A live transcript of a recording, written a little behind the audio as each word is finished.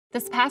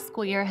This past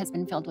school year has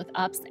been filled with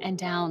ups and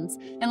downs,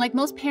 and like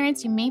most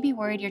parents, you may be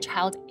worried your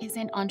child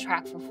isn't on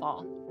track for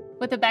fall.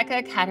 With Abeka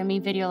Academy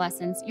video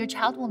lessons, your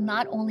child will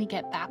not only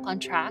get back on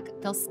track,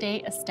 they'll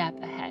stay a step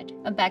ahead.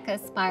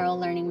 Abeka's spiral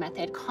learning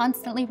method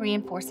constantly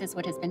reinforces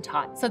what has been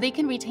taught, so they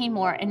can retain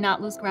more and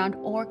not lose ground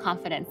or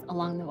confidence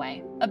along the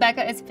way.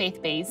 Abeka is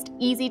faith-based,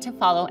 easy to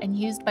follow, and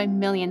used by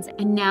millions,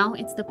 and now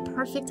it's the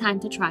perfect time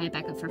to try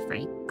Abeka for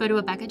free. Go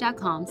to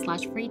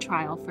abeka.com/free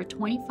trial for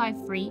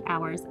 25 free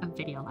hours of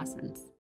video lessons.